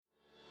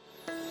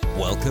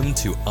Welcome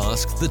to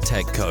Ask the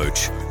Tech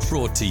Coach,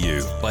 brought to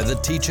you by the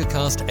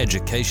TeacherCast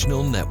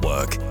Educational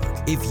Network.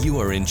 If you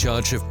are in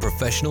charge of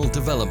professional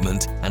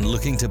development and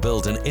looking to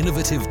build an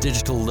innovative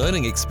digital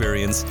learning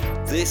experience,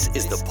 this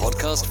is the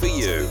podcast for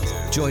you.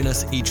 Join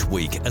us each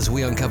week as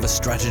we uncover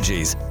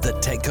strategies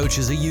that tech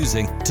coaches are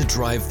using to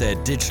drive their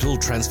digital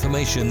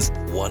transformations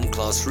one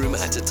classroom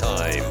at a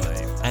time.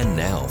 And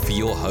now for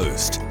your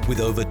host, with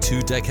over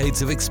 2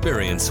 decades of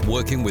experience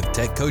working with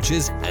tech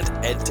coaches and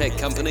ed tech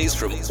companies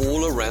from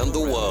all around the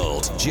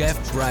world,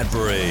 Jeff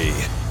Bradbury.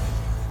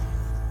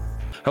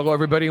 Hello,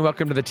 everybody, and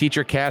welcome to the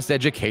TeacherCast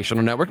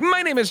Educational Network.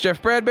 My name is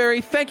Jeff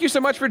Bradbury. Thank you so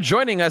much for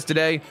joining us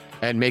today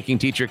and making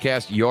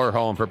TeacherCast your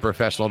home for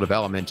professional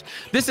development.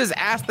 This is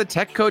Ask the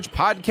Tech Coach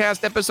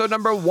podcast, episode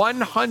number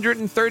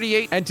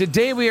 138. And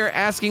today we are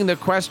asking the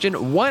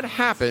question, what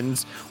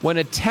happens when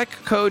a tech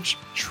coach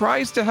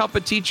tries to help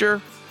a teacher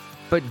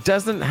but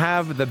doesn't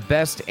have the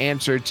best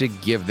answer to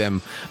give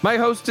them? My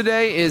host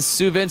today is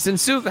Sue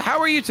Vincent. Sue, how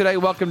are you today?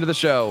 Welcome to the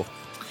show.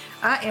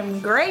 I am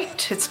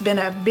great. It's been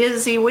a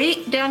busy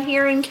week down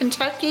here in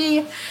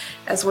Kentucky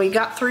as we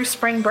got through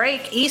spring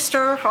break,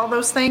 Easter, all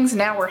those things.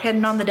 Now we're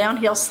heading on the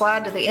downhill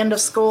slide to the end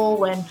of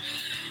school and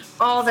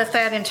all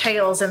that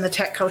entails in the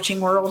tech coaching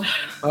world.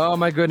 Oh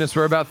my goodness,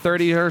 we're about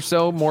 30 or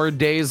so more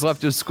days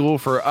left of school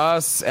for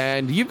us,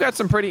 and you've got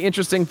some pretty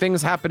interesting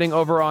things happening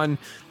over on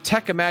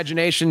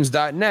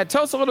techimaginations.net.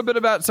 Tell us a little bit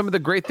about some of the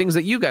great things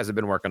that you guys have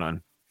been working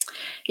on.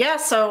 Yeah,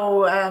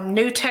 so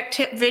new tech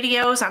tip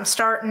videos. I'm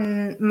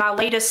starting my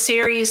latest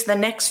series. The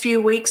next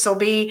few weeks will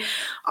be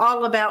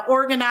all about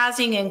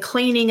organizing and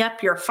cleaning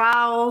up your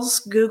files,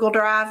 Google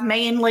Drive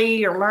mainly,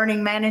 your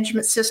learning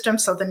management system.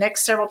 So the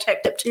next several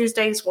Tech Tip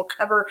Tuesdays will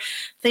cover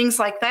things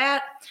like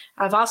that.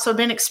 I've also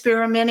been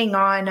experimenting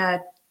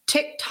on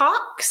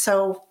TikTok,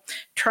 so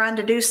trying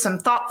to do some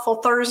Thoughtful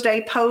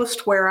Thursday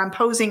post where I'm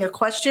posing a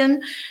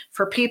question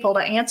for people to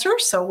answer.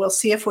 So we'll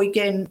see if we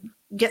can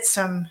get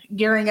some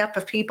gearing up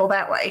of people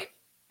that way.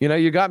 You know,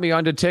 you got me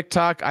onto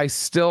TikTok. I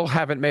still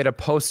haven't made a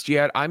post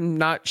yet. I'm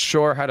not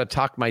sure how to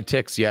talk my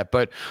ticks yet.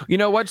 But you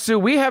know what, Sue?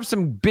 We have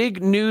some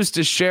big news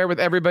to share with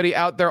everybody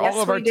out there. Yes,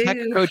 all of our tech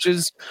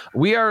coaches.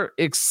 We are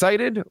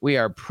excited. We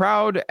are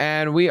proud.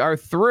 And we are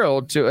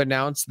thrilled to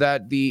announce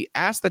that the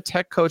Ask the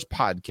Tech Coach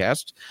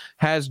podcast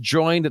has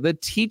joined the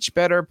Teach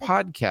Better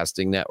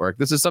Podcasting Network.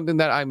 This is something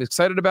that I'm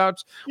excited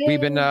about. Yay.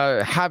 We've been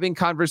having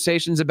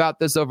conversations about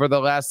this over the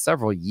last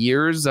several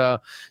years.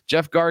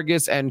 Jeff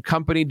Gargis and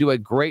company do a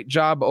great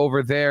job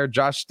over there.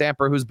 Josh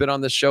Stamper, who's been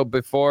on the show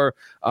before,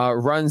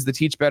 runs the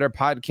Teach Better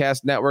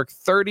Podcast Network.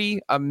 30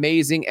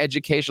 amazing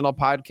educational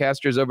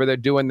podcasters over there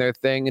doing their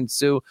thing. And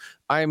Sue,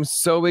 I am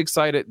so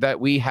excited that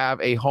we have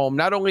a home,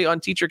 not only on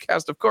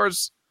TeacherCast, of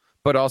course,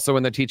 but also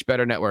in the Teach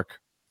Better Network.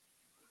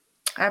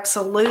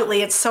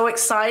 Absolutely. It's so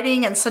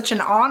exciting and such an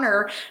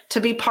honor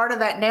to be part of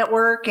that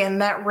network and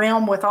that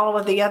realm with all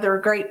of the other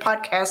great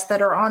podcasts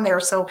that are on there.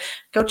 So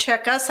go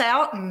check us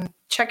out and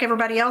check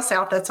everybody else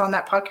out that's on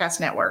that podcast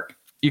network.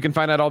 You can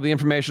find out all the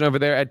information over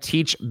there at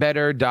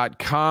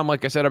teachbetter.com.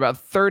 Like I said, about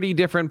 30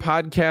 different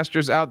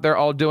podcasters out there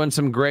all doing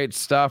some great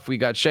stuff. We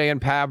got Shay and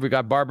Pav, we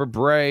got Barbara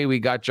Bray, we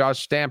got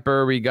Josh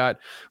Stamper, we got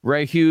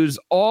Ray Hughes,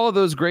 all of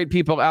those great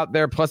people out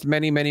there, plus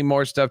many, many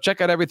more stuff.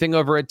 Check out everything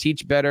over at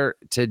Teach Better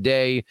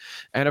today.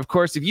 And of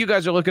course, if you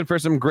guys are looking for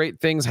some great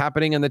things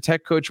happening in the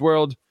tech coach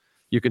world,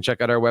 you can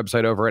check out our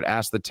website over at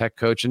Ask the Tech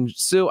Coach. And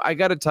Sue, I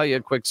got to tell you a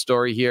quick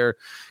story here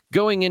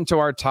going into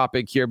our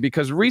topic here,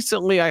 because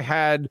recently I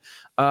had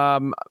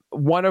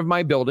one of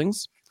my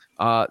buildings.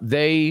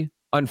 They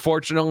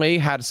unfortunately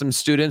had some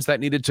students that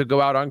needed to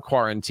go out on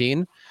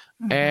quarantine.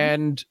 Mm-hmm.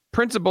 And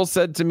principal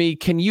said to me,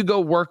 can you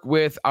go work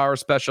with our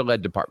special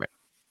ed department?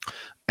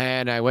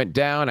 And I went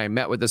down, I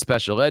met with the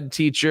special ed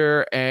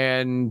teacher,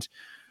 and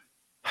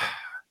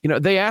you know,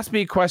 they asked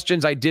me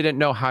questions I didn't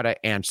know how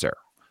to answer.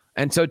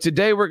 And so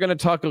today we're going to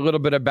talk a little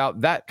bit about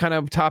that kind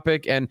of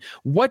topic and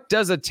what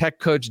does a tech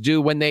coach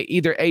do when they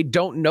either A,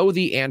 don't know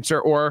the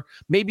answer, or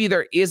maybe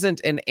there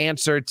isn't an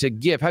answer to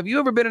give. Have you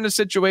ever been in a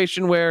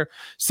situation where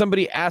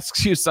somebody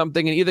asks you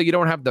something and either you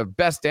don't have the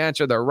best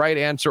answer, the right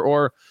answer,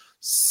 or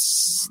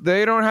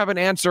they don't have an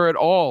answer at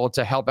all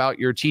to help out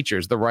your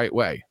teachers the right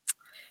way?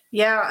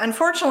 Yeah,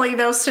 unfortunately,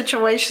 those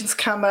situations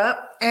come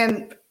up,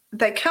 and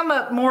they come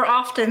up more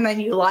often than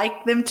you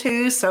like them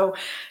to. So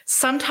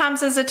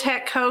sometimes as a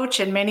tech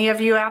coach, and many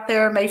of you out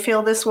there may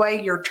feel this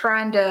way, you're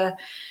trying to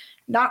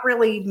not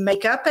really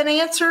make up an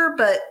answer,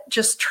 but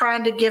just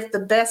trying to give the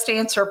best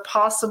answer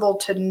possible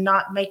to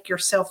not make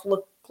yourself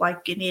look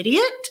like an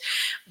idiot.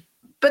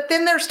 But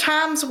then there's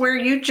times where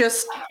you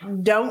just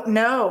don't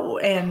know,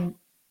 and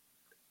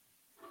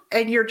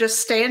you're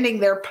just standing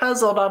there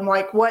puzzled. I'm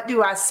like, what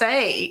do I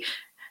say?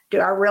 Do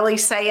I really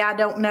say I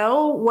don't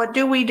know? What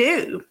do we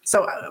do?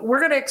 So we're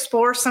going to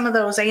explore some of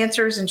those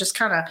answers and just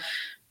kind of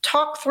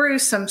talk through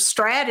some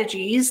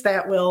strategies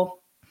that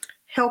will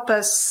help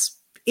us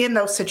in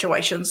those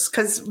situations.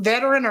 Because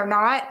veteran or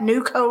not,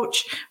 new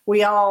coach,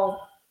 we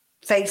all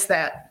face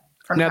that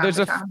from time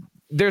to time.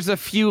 there's a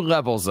few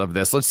levels of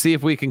this. Let's see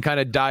if we can kind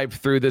of dive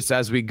through this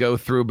as we go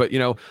through. But,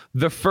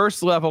 the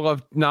first level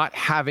of not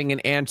having an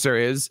answer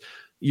is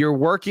you're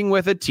working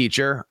with a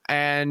teacher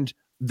and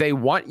they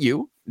want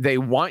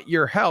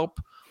your help,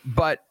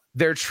 but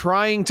they're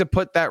trying to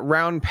put that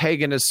round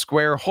peg in a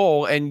square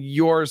hole. And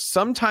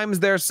sometimes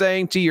they're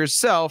saying to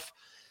yourself,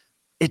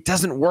 it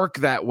doesn't work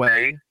that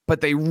way,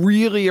 but they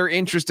really are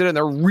interested and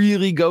they're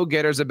really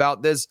go-getters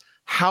about this.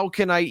 How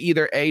can I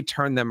either A,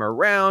 turn them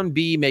around,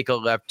 B, make a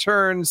left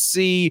turn,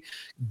 C,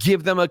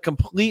 give them a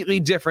completely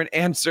different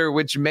answer,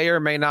 which may or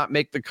may not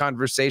make the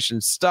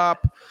conversation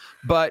stop.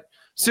 But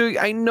so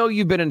I know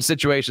you've been in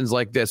situations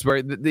like this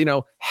where,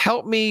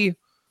 help me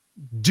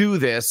do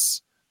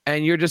this.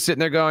 And you're just sitting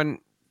there going,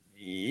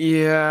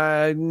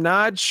 yeah,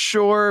 not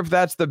sure if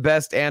that's the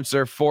best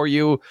answer for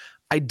you.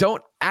 I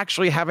don't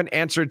actually have an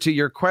answer to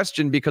your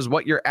question because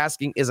what you're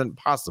asking isn't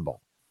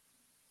possible.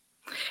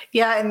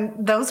 Yeah, and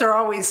those are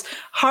always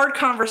hard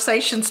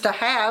conversations to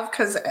have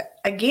because,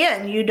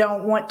 again, you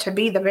don't want to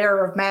be the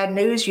bearer of bad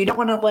news. You don't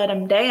want to let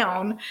them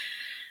down.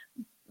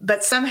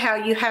 But somehow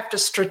you have to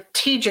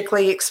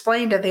strategically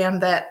explain to them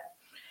that,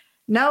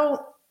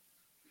 no,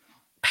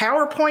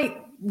 PowerPoint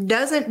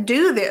doesn't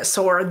do this,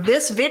 or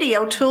this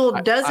video tool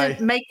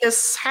doesn't make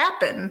this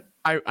happen.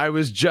 I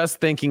was just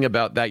thinking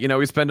about that.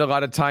 We spend a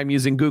lot of time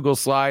using Google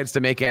Slides to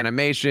make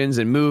animations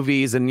and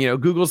movies. And,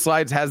 Google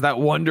Slides has that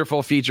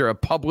wonderful feature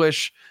of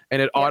publish, and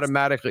it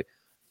automatically,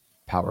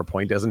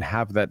 PowerPoint doesn't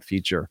have that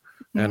feature.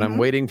 And I'm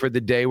waiting for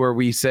the day where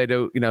we say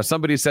to,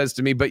 somebody says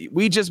to me, but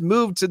we just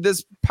moved to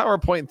this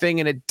PowerPoint thing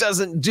and it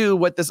doesn't do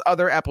what this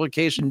other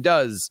application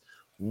does.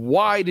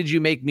 Why did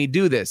you make me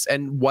do this?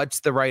 And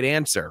what's the right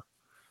answer,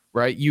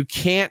 right? You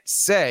can't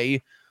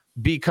say,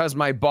 because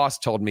my boss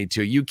told me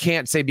to. You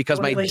can't say because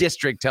my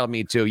district told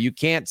me to. You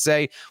can't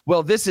say,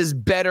 well, this is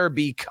better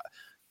because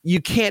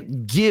you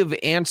can't give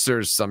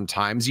answers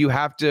sometimes. You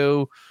have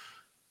to,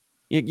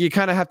 you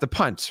kind of have to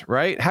punt,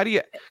 right? How do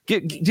you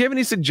do you have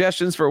any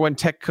suggestions for when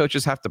tech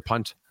coaches have to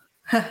punt?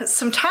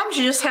 Sometimes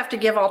you just have to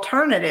give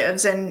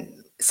alternatives,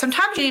 and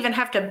sometimes you even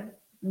have to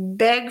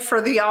beg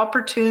for the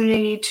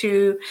opportunity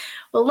to,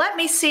 well, let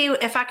me see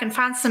if I can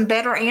find some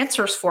better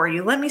answers for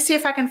you. Let me see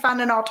if I can find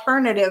an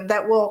alternative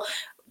that will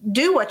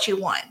do what you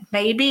want.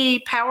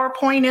 Maybe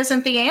PowerPoint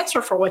isn't the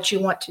answer for what you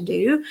want to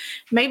do.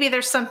 Maybe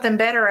there's something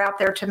better out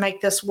there to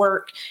make this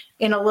work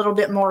in a little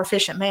bit more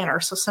efficient manner.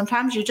 So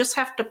sometimes you just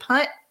have to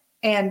punt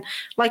and,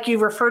 like you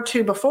referred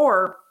to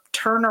before,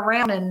 turn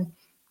around and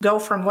go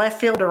from left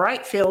field to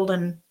right field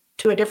and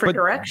to a different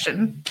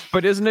direction.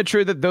 But isn't it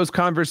true that those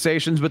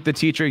conversations with the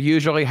teacher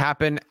usually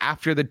happen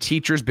after the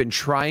teacher's been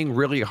trying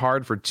really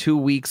hard for 2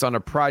 weeks on a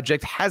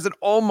project, has it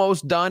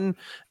almost done,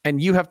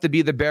 and you have to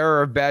be the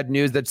bearer of bad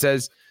news that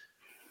says,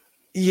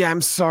 yeah,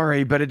 I'm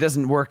sorry, but it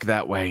doesn't work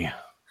that way.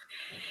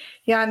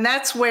 Yeah, and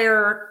that's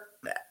where,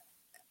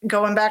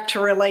 going back to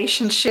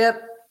relationship,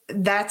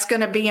 that's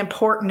going to be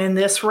important in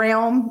this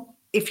realm.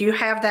 If you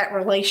have that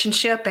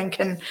relationship and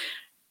can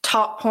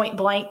talk point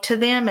blank to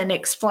them and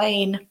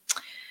explain,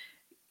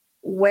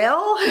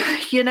 well,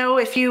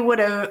 if you would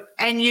have,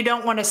 and you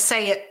don't want to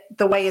say it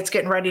the way it's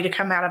getting ready to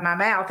come out of my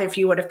mouth, if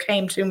you would have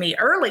came to me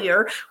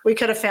earlier, we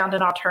could have found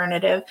an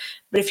alternative.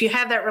 But if you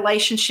have that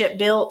relationship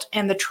built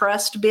and the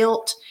trust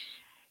built,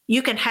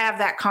 you can have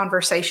that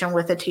conversation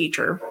with a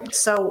teacher.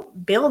 So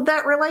build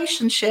that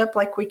relationship,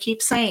 like we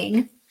keep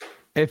saying.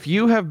 If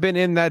you have been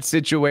in that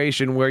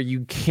situation where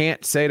you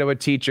can't say to a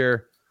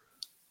teacher,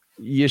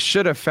 you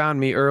should have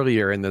found me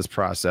earlier in this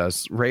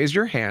process, raise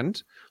your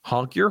hand,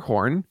 honk your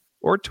horn,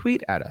 or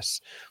tweet at us.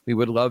 We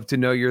would love to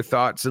know your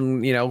thoughts.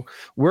 And,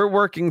 we're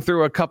working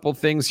through a couple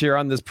things here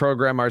on this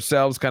program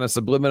ourselves, kind of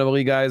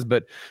subliminally, guys.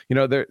 But,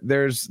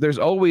 there's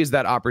always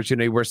that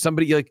opportunity where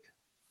somebody like,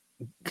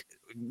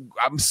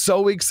 I'm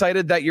so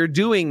excited that you're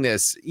doing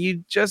this.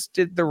 You just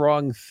did the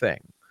wrong thing.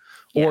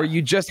 Yeah. Or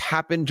you just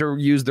happened to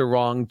use the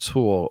wrong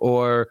tool.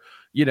 Or,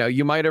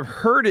 you might have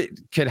heard it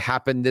could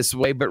happen this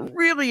way, but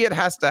really it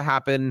has to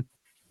happen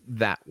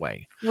that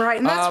way. Right.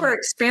 And that's where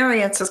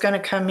experience is going to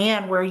come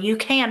in, where you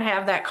can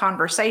have that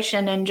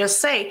conversation and just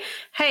say,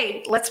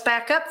 hey, let's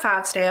back up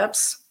 5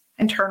 steps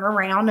and turn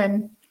around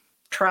and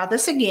try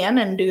this again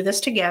and do this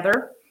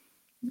together.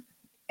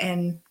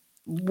 And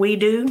we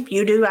do,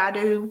 you do, I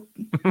do,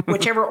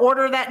 whichever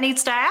order that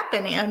needs to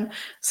happen in.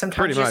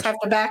 Sometimes you just have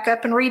to back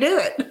up and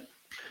redo it.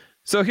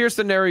 So here's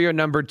scenario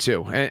number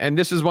 2. And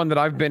this is one that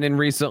I've been in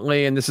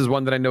recently. And this is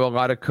one that I know a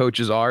lot of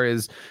coaches are,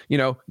 is,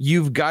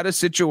 you've got a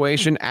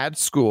situation at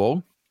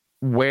school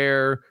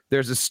where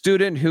there's a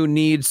student who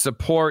needs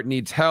support,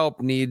 needs help,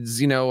 needs,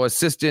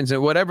 assistance,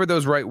 and whatever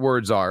those right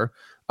words are.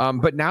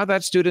 But now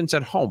that student's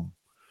at home.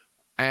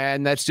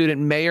 And that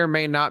student may or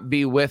may not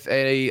be with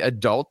a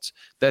adult.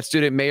 That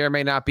student may or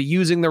may not be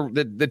using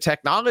the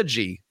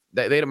technology.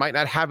 They might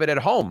not have it at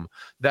home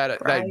that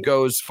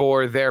goes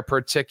for their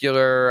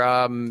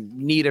particular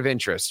need of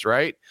interest,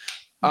 right?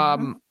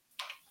 Mm-hmm.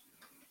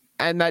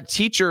 And that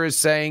teacher is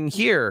saying,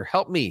 here,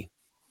 help me.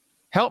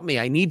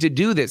 I need to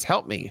do this.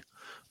 Help me.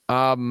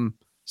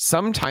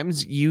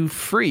 sometimes you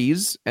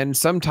freeze and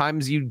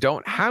sometimes you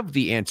don't have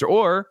the answer,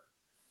 or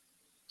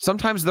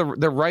sometimes the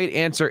right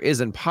answer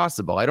isn't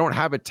possible. I don't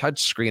have a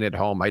touch screen at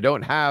home. I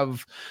don't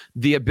have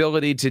the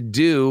ability to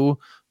do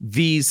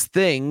these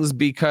things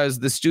because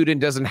the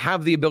student doesn't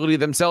have the ability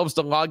themselves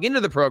to log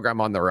into the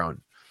program on their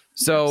own.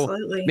 So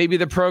Absolutely. maybe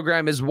the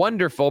program is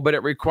wonderful, but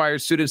it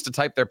requires students to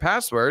type their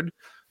password,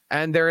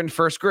 and they're in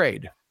first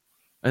grade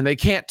and they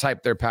can't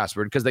type their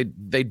password because they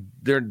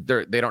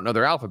don't know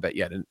their alphabet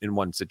yet in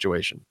one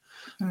situation.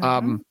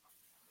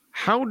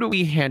 How do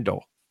we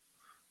handle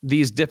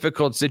these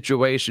difficult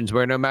situations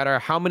where no matter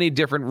how many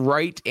different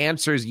right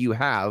answers you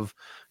have,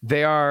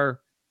 they're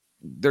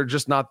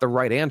just not the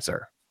right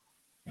answer?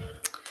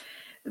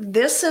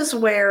 This is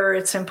where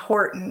it's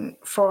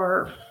important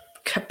for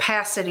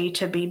capacity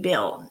to be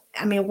built.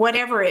 I mean,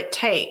 whatever it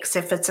takes,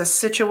 if it's a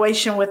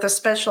situation with a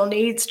special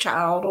needs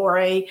child or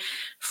a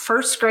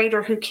first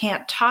grader who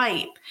can't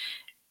type,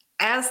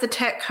 as the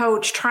tech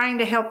coach trying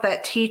to help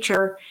that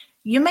teacher,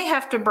 you may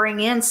have to bring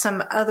in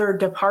some other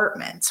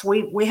departments.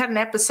 We had an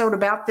episode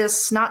about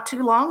this not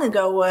too long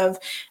ago of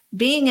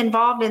being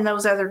involved in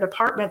those other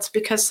departments,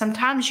 because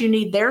sometimes you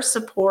need their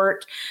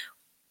support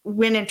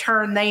when in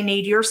turn they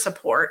need your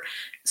support.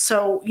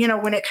 So,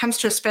 when it comes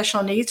to a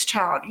special needs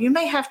child, you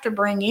may have to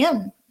bring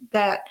in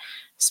that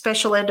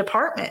special ed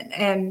department.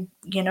 And,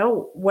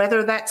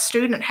 whether that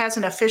student has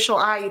an official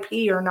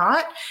IEP or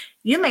not,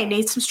 you may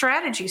need some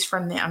strategies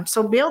from them.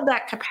 So build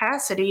that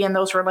capacity and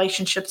those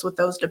relationships with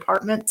those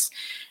departments.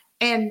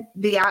 And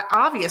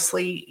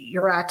obviously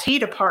your IT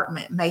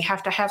department may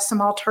have to have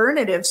some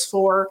alternatives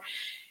for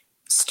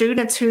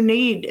students who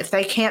need, if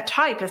they can't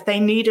type, if they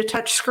need a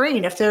touch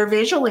screen, if they're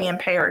visually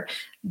impaired,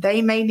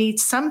 they may need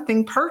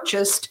something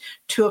purchased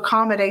to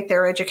accommodate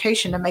their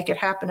education to make it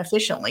happen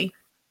efficiently.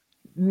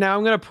 Now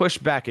I'm going to push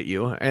back at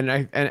you,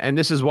 and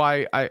this is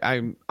why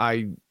I'm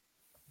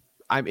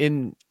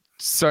in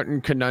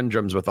certain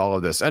conundrums with all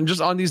of this, and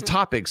just on these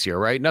topics here,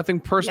 right? Nothing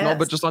personal,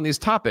 but just on these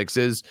topics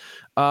is,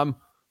 I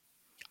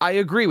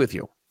agree with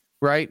you,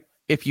 right?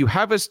 If you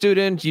have a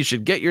student, you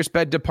should get your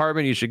SPED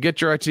department, you should get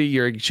your IT,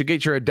 you should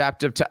get your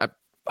adaptive.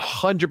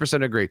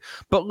 100% agree.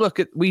 But look,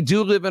 we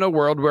do live in a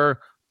world where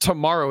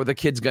tomorrow the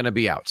kid's going to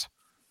be out,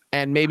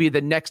 and maybe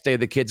the next day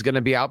the kid's going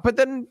to be out. But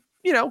then,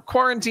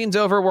 quarantine's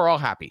over. We're all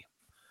happy.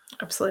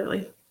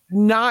 Absolutely.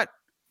 Not,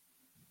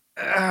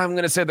 I'm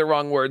going to say the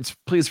wrong words.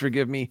 Please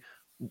forgive me.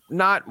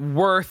 Not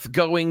worth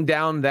going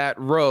down that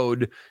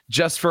road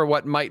just for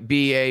what might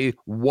be a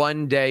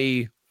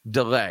one-day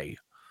delay.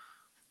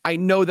 I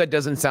know that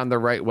doesn't sound the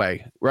right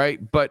way, right?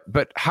 But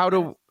how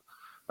to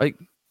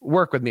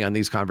work with me on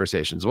these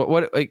conversations?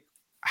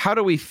 How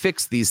do we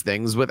fix these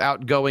things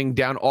without going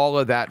down all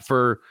of that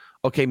for,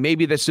 okay,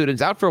 maybe the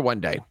student's out for one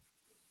day,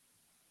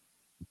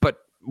 but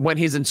when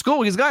he's in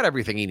school, he's got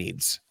everything he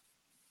needs.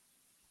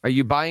 Are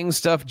you buying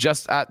stuff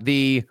just at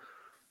the,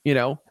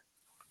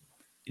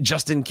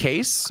 just in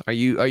case? Are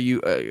you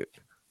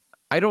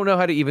I don't know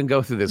how to even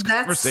go through this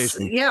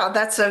conversation. Yeah,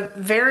 that's a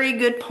very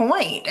good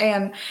point.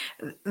 And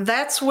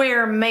that's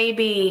where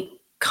maybe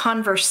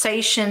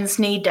conversations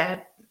need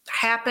to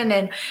happen.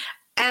 And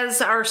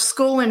as our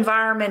school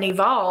environment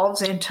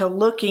evolves into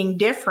looking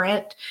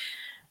different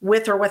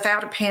with or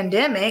without a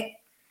pandemic,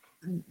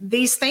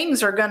 these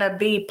things are going to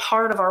be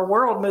part of our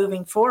world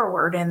moving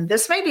forward. And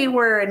this may be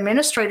where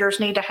administrators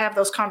need to have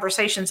those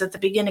conversations at the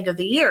beginning of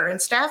the year in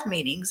staff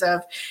meetings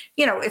of,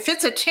 if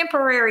it's a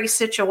temporary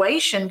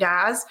situation,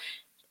 guys,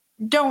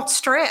 don't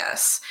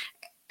stress.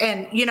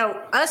 And,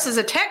 us as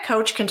a tech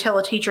coach can tell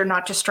a teacher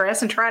not to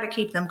stress and try to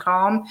keep them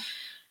calm,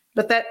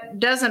 but that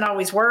doesn't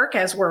always work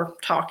as we're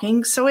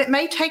talking. So it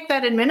may take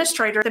that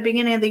administrator at the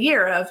beginning of the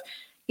year of,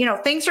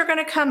 things are going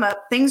to come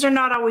up. Things are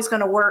not always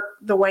going to work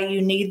the way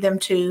you need them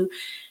to.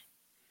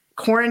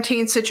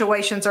 Quarantine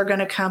situations are going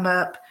to come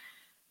up.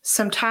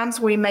 Sometimes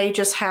we may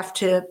just have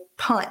to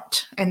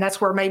punt. And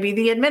that's where maybe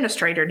the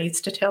administrator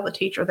needs to tell the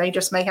teacher they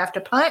just may have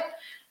to punt,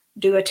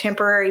 do a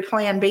temporary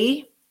plan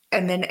B,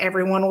 and then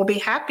everyone will be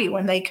happy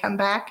when they come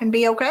back and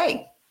be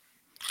okay.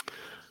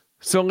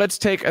 So let's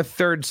take a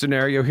third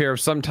scenario here.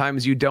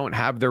 Sometimes you don't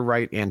have the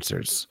right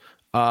answers.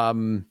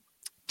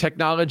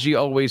 Technology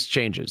always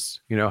changes.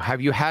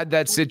 Have you had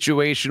that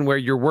situation where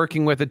you're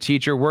working with a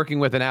teacher, working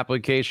with an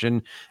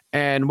application,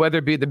 and whether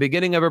it be the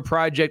beginning of a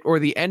project or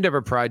the end of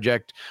a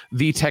project,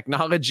 the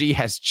technology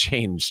has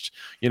changed?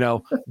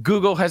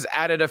 Google has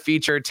added a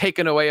feature,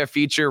 taken away a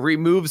feature,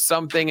 removed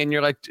something, and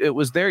you're like, it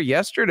was there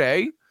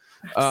yesterday.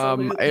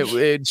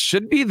 It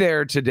should be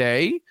there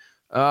today.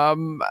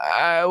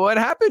 What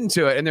happened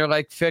to it? And they're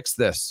like, fix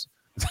this.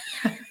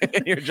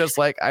 And you're just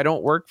like, I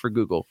don't work for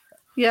Google.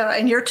 Yeah,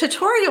 and your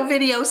tutorial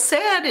video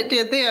said it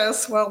did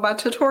this. Well, my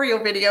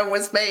tutorial video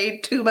was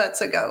made 2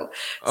 months ago.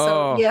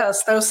 So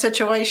yes, those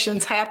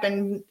situations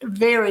happen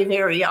very,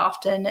 very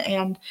often.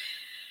 And,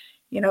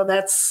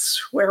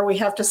 that's where we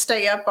have to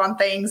stay up on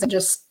things and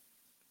just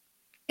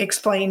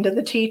explain to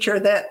the teacher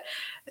that,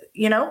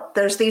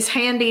 there's these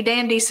handy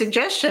dandy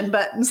suggestion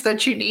buttons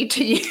that you need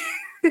to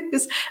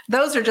use.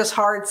 Those are just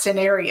hard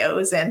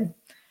scenarios. And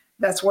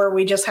that's where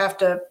we just have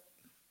to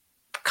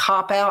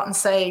cop out and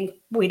say,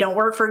 we don't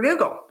work for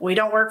Google. We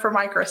don't work for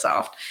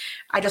Microsoft.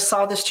 I just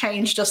saw this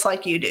change just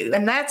like you do.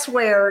 And that's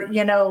where,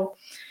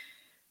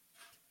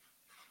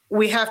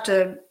 we have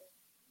to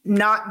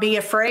not be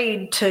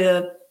afraid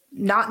to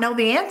not know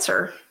the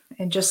answer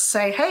and just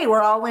say, hey,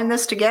 we're all in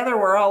this together.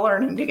 We're all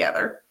learning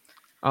together.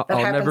 That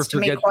happens to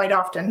me quite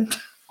often.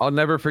 I'll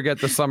never forget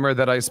the summer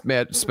that I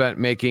spent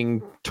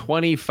making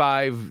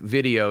 25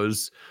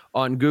 videos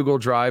on Google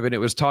Drive, and it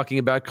was talking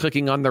about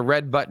clicking on the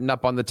red button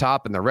up on the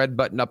top and the red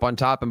button up on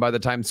top. And by the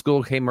time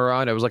school came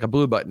around, it was like a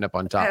blue button up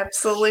on top.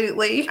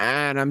 Absolutely.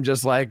 And I'm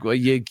just like, well,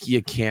 you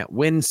can't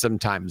win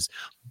sometimes.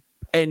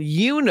 And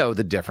you know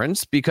the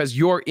difference because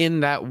you're in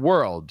that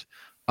world.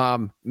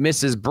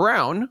 Mrs.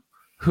 Brown,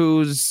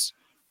 who's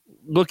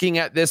looking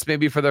at this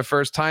maybe for the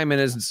first time and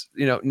is,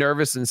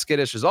 nervous and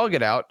skittish as all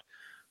get out,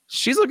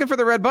 she's looking for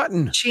the red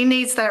button. She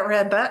needs that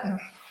red button.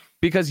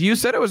 Because you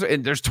said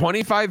there's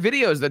 25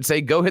 videos that say,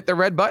 go hit the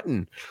red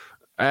button.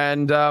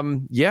 And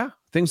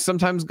things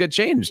sometimes get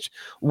changed.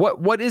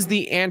 What is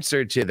the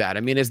answer to that?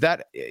 I mean, is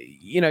that,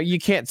 you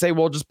can't say,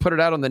 well, just put it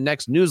out on the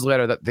next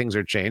newsletter that things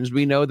are changed.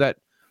 We know that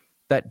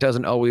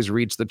doesn't always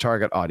reach the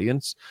target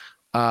audience.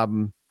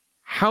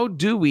 How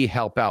do we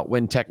help out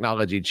when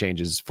technology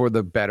changes for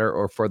the better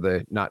or for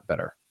the not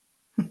better?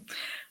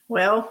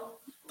 Well,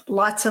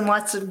 lots and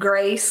lots of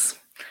grace.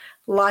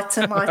 Lots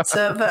and lots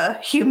of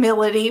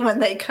humility when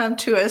they come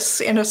to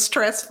us in a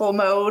stressful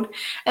mode.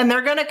 And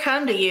they're going to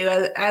come to you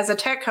as a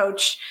tech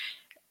coach.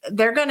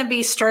 They're going to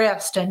be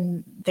stressed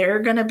and they're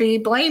going to be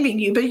blaming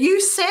you. But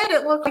you said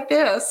it looked like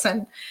this.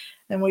 And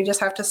we just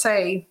have to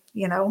say,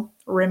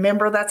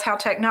 remember that's how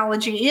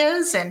technology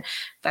is. And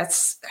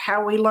that's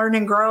how we learn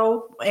and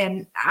grow.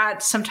 And I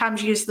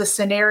sometimes use the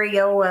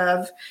scenario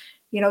of,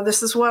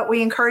 this is what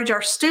we encourage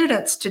our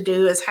students to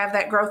do, is have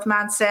that growth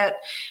mindset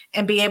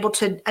and be able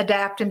to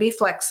adapt and be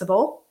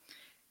flexible.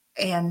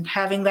 And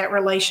having that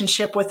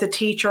relationship with the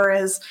teacher,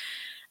 as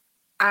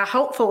I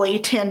hopefully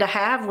tend to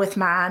have with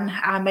mine,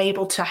 I'm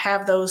able to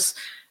have those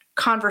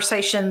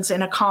conversations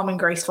in a calm and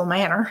graceful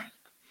manner.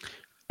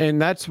 And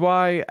that's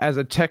why, as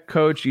a tech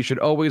coach, you should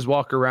always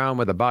walk around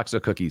with a box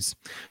of cookies,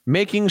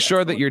 making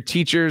sure that your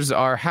teachers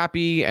are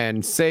happy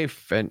and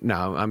safe. And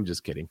no, I'm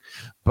just kidding.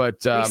 But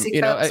Reese's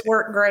cups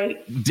work great.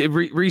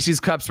 Reese's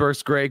cups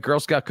works great. Girl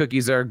Scout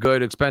cookies are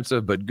good,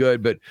 expensive but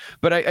good.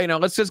 But I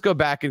let's just go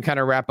back and kind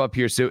of wrap up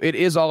here, Sue. It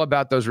is all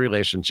about those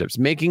relationships,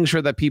 making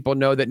sure that people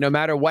know that no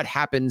matter what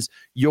happens,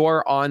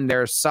 you're on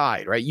their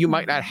side, right? You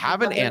might not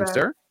have an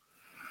answer.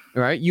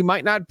 Right? You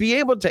might not be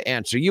able to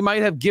answer. You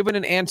might have given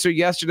an answer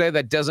yesterday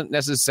that doesn't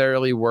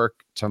necessarily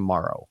work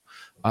tomorrow.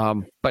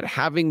 But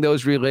having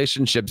those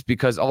relationships,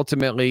 because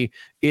ultimately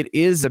it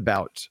is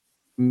about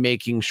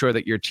making sure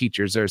that your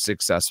teachers are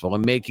successful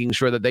and making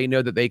sure that they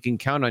know that they can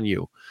count on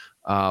you.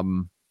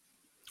 And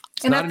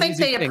I think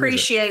they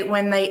appreciate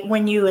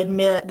when you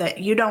admit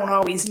that you don't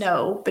always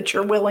know, but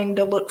you're willing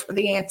to look for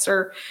the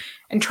answer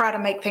and try to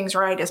make things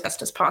right as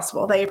best as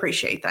possible. They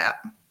appreciate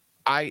that.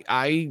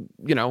 I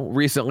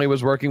recently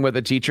was working with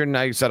a teacher and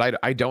I said,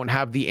 I don't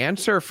have the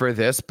answer for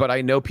this, but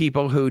I know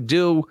people who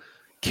do.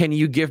 Can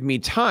you give me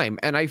time?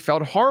 And I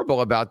felt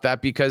horrible about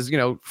that because,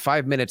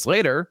 5 minutes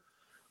later,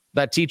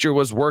 that teacher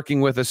was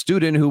working with a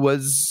student who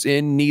was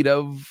in need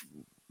of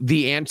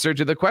the answer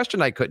to the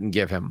question I couldn't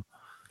give him.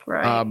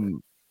 Right.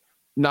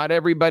 Not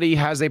everybody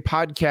has a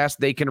podcast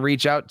they can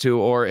reach out to,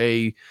 or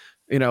a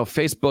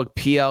Facebook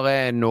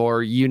PLN,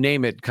 or you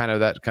name it, kind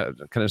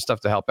of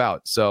stuff to help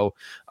out. So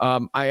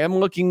I am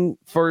looking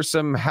for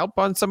some help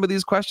on some of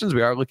these questions.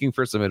 We are looking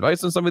for some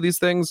advice on some of these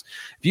things.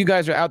 If you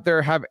guys are out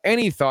there, have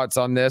any thoughts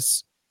on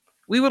this,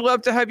 we would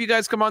love to have you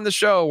guys come on the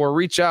show or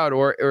reach out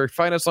or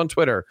find us on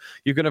Twitter.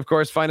 You can, of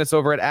course, find us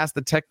over at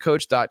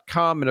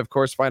askthetechcoach.com and, of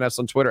course, find us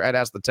on Twitter at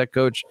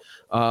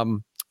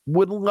askthetechcoach.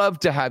 Would love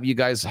to have you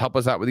guys help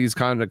us out with these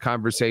kind of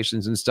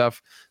conversations and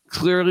stuff.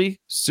 Clearly,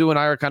 Sue and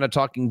I are kind of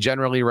talking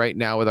generally right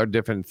now with our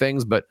different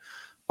things, but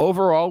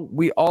overall,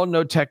 we all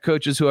know tech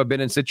coaches who have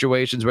been in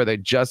situations where they're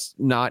just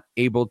not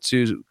able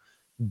to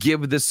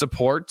give the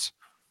support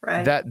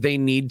that they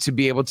need to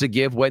be able to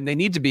give when they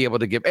need to be able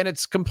to give, and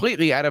it's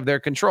completely out of their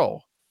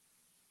control.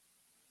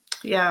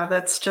 Yeah,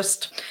 that's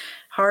just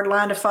hard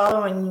line to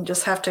follow, and you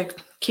just have to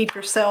keep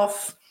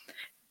yourself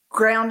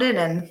grounded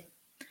and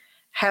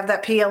have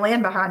that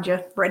PLN behind you,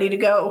 ready to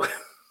go.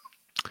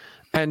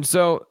 And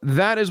so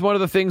that is one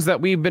of the things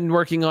that we've been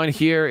working on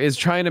here, is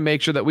trying to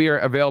make sure that we are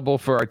available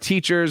for our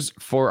teachers,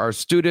 for our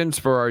students,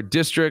 for our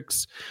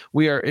districts.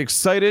 We are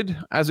excited,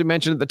 as we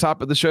mentioned at the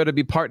top of the show, to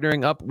be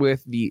partnering up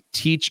with the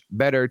Teach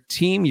Better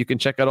team. You can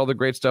check out all the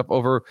great stuff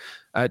over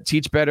at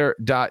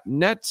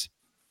teachbetter.net.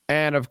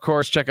 And of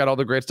course, check out all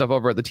the great stuff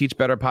over at the Teach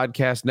Better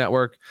Podcast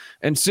Network.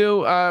 And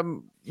Sue,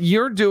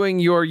 you're doing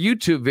your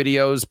YouTube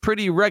videos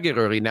pretty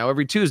regularly now,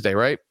 every Tuesday,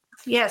 right?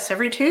 Yes,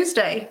 every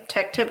Tuesday,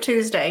 Tech Tip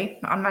Tuesday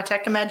on my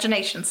Tech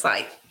Imagination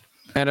site.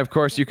 And of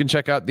course, you can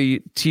check out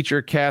the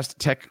TeacherCast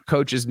Tech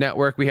Coaches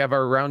Network. We have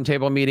our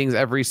roundtable meetings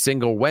every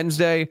single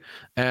Wednesday.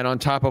 And on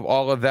top of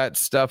all of that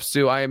stuff,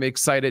 Sue, I am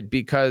excited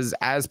because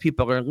as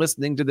people are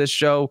listening to this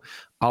show,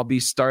 I'll be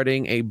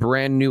starting a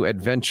brand new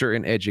adventure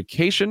in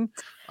education.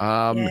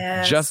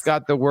 Yes. Just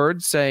got the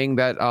word saying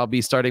that I'll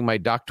be starting my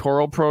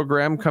doctoral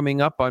program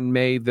coming up on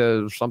May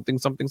the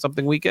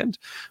something weekend.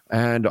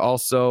 And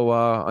also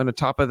on the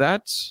top of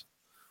that,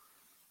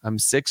 I'm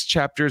 6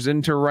 chapters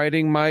into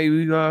writing my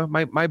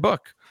my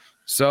book.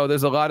 So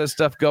there's a lot of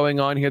stuff going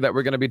on here that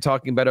we're going to be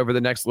talking about over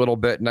the next little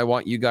bit. And I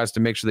want you guys to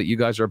make sure that you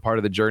guys are a part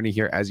of the journey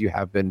here as you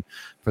have been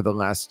for the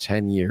last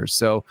 10 years.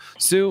 So,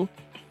 Sue,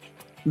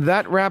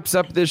 that wraps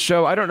up this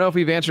show. I don't know if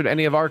we've answered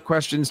any of our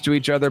questions to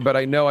each other, but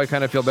I know I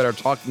kind of feel better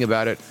talking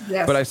about it.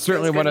 Yes, but I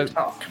certainly want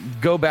to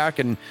go back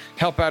and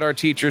help out our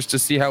teachers to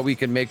see how we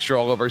can make sure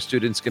all of our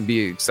students can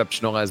be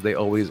exceptional as they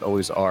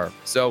always are.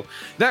 So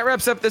that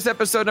wraps up this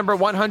episode number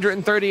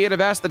 138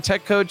 of Ask the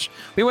Tech Coach.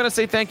 We want to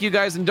say thank you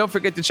guys, and don't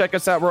forget to check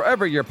us out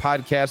wherever your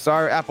podcasts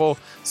are, Apple,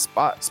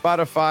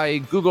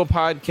 Spotify, Google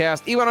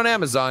Podcast, even on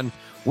Amazon.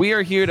 We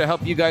are here to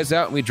help you guys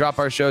out, and we drop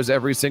our shows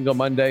every single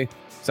Monday.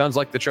 Sounds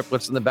like the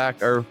triplets in the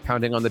back are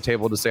pounding on the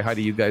table to say hi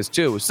to you guys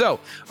too. So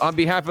on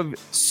behalf of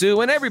Sue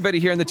and everybody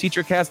here in the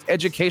TeacherCast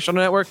Educational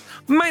Network,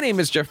 my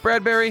name is Jeff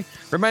Bradbury,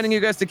 reminding you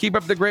guys to keep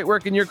up the great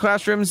work in your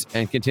classrooms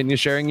and continue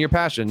sharing your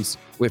passions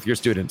with your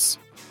students.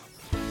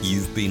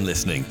 You've been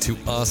listening to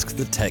Ask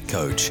the Tech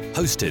Coach,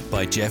 hosted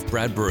by Jeff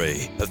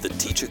Bradbury of the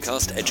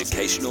TeacherCast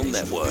Educational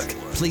Network.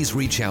 Please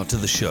reach out to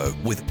the show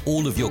with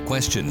all of your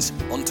questions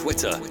on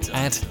Twitter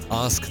at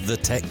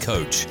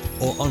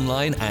AskTheTechCoach or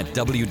online at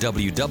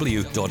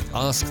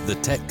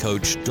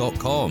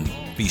www.askthetechcoach.com.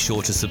 Be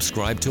sure to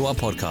subscribe to our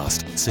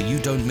podcast so you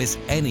don't miss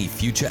any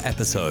future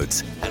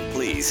episodes. And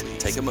please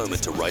take a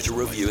moment to write a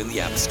review in the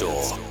App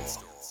Store.